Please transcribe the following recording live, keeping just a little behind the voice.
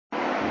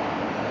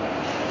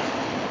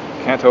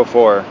Canto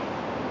 4,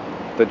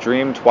 The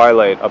Dream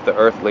Twilight of the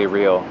Earthly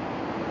Real.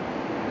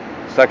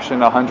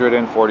 Section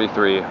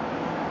 143.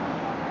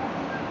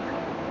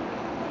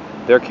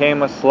 There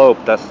came a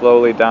slope that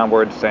slowly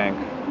downward sank.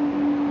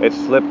 It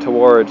slipped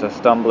towards a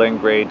stumbling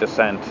gray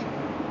descent.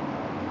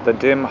 The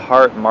dim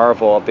heart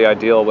marvel of the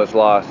ideal was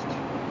lost,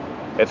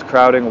 its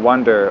crowding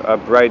wonder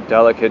of bright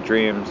delicate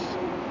dreams,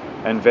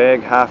 and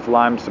vague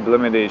half-limed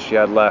sublimities she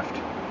had left.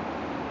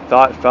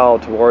 Thought fell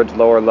towards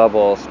lower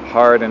levels,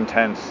 hard and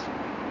tense.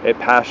 It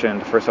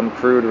passioned for some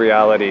crude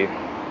reality.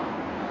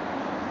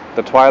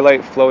 The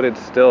twilight floated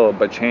still,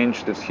 but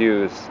changed its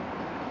hues,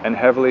 and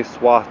heavily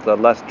swathed a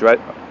less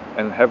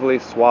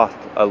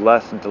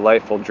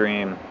delightful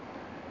dream.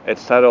 It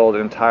settled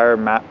in tired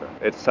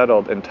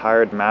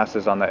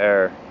masses on the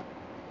air,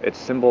 its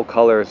symbol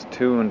colors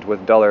tuned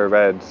with duller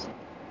reds,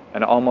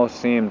 and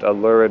almost seemed a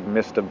lurid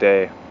mist of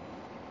day.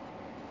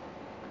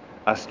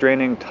 A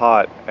straining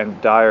taut and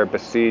dire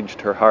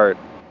besieged her heart.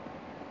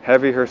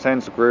 Heavy her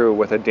sense grew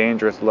with a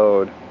dangerous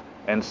load,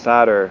 and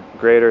sadder,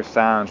 greater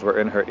sounds were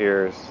in her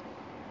ears.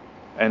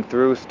 And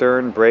through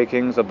stern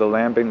breakings of the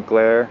lambent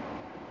glare,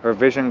 her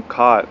vision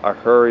caught a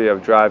hurry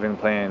of driving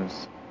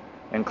plains,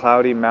 and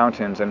cloudy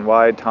mountains and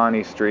wide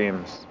tawny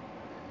streams,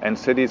 and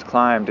cities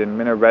climbed in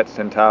minarets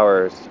and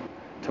towers,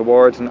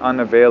 towards an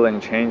unavailing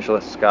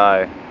changeless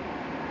sky.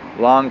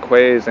 Long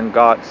quays and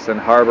ghats and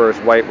harbors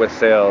white with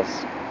sails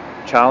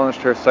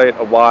challenged her sight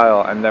a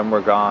while and then were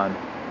gone.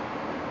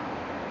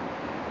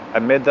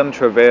 Amid them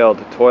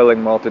travailed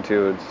toiling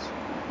multitudes,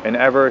 in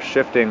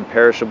ever-shifting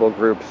perishable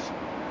groups,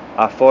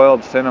 a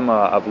foiled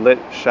cinema of lit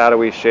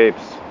shadowy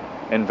shapes,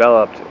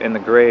 enveloped in the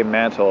gray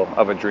mantle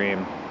of a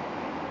dream.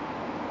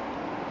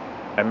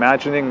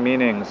 Imagining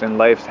meanings in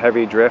life's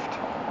heavy drift,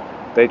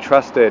 they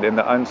trusted in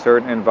the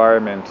uncertain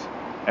environment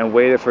and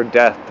waited for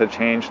death to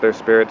change their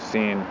spirit's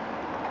scene.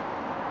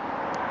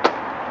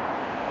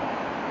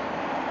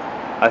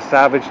 A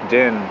savage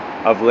din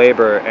of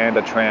labor and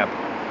a tramp,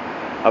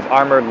 of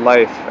armored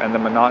life and the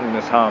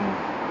monotonous hum,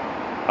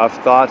 of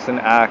thoughts and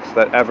acts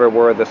that ever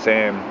were the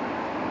same,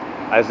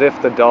 as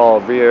if the dull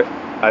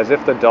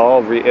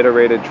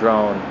reiterated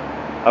drone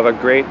of a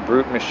great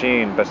brute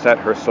machine beset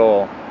her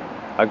soul,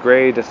 a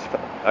gray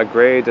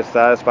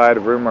dissatisfied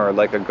rumor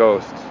like a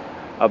ghost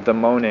of the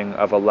moaning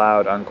of a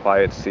loud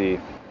unquiet sea.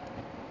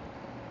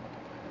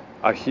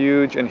 A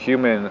huge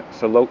inhuman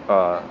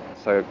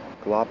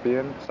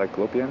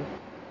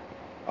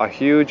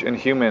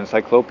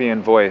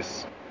cyclopean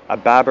voice, a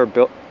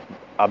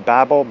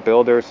Babel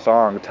builder's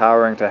song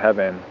towering to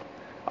heaven,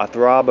 a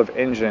throb of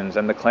engines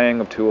and the clang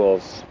of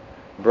tools,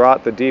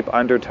 brought the deep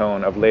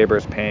undertone of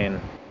labor's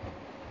pain.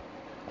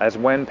 As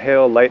when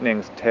pale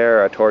lightnings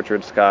tear a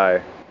tortured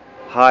sky,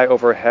 high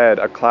overhead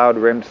a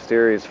cloud-rimmed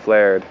Ceres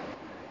flared,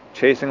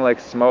 chasing like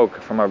smoke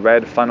from a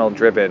red funnel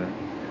driven,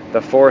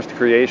 the forced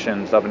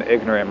creations of an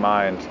ignorant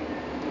mind.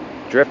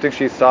 Drifting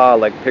she saw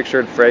like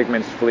pictured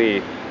fragments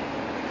flee,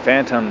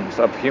 phantoms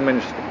of human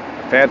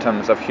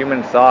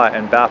thought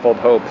and baffled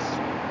hopes,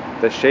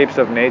 the shapes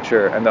of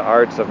nature and the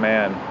arts of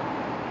man,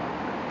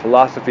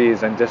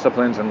 philosophies and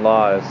disciplines and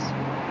laws,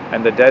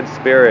 and the dead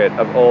spirit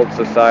of old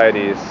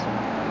societies,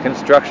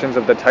 constructions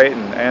of the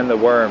Titan and the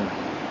worm.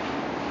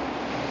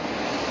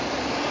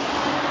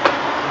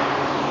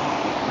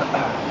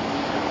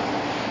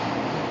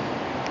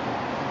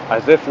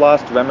 As if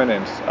lost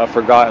remnants of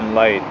forgotten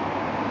light,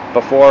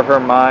 before her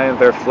mind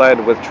there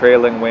fled with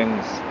trailing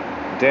wings,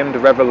 dimmed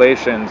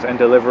revelations and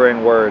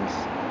delivering words,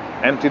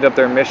 emptied of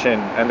their mission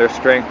and their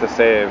strength to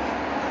save,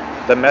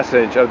 the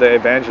message of the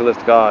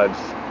evangelist gods,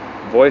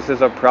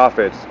 voices of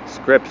prophets,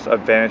 scripts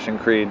of vanishing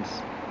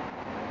creeds.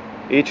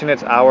 Each in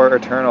its hour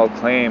eternal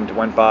claimed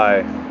went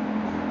by,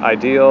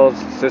 ideals,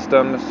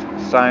 systems,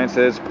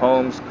 sciences,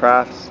 poems,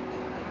 crafts,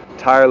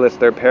 tireless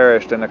there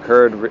perished and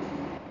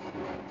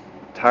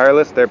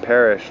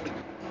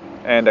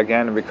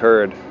again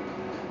recurred,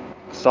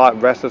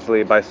 sought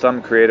restlessly by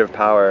some creative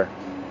power.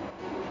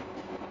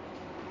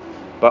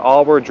 But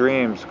all were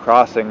dreams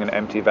crossing an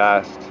empty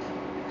vast.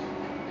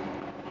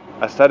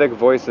 Ascetic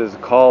voices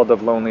called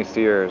of lonely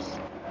seers,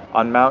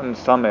 on mountain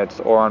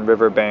summits or on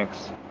river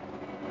banks,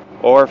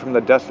 or from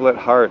the desolate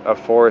heart of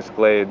forest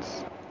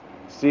glades,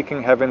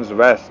 seeking heaven's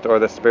rest or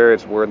the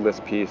spirit's wordless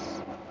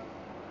peace,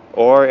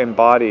 or in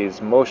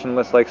bodies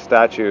motionless like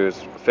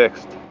statues,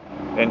 fixed,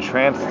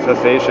 entranced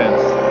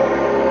cessations,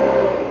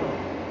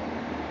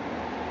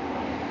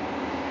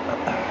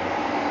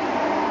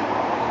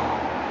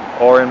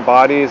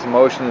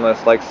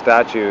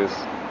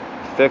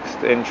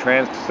 fixed in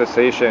tranced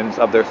cessations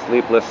of their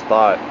sleepless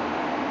thought,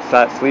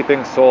 sat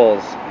sleeping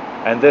souls,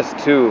 and this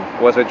too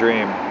was a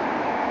dream.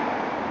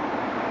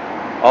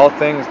 All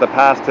things the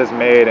past has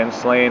made and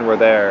slain were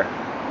there,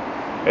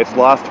 its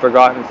lost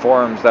forgotten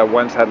forms that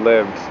once had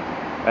lived,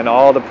 and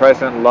all the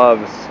present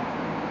loves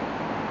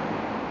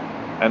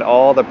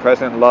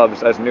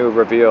as new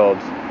revealed,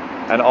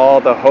 and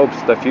all the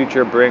hopes the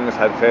future brings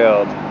had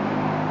failed,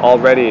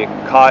 already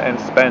caught and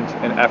spent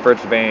in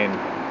efforts vain,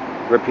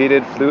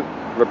 repeated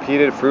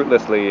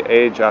fruitlessly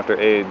age after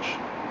age.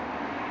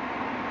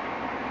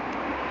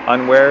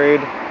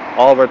 Unwearied,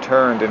 all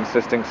returned,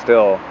 insisting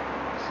still,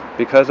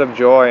 because of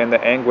joy and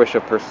the anguish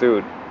of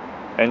pursuit,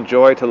 and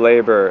joy to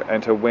labor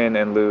and to win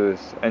and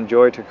lose, and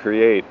joy to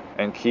create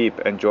and keep,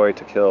 and joy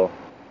to kill.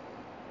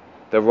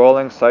 The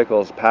rolling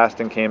cycles passed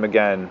and came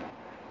again,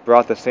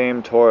 brought the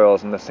same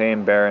toils and the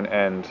same barren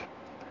end.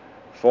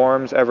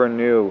 Forms ever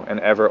new and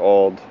ever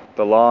old,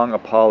 the long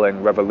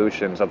appalling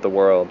revolutions of the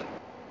world.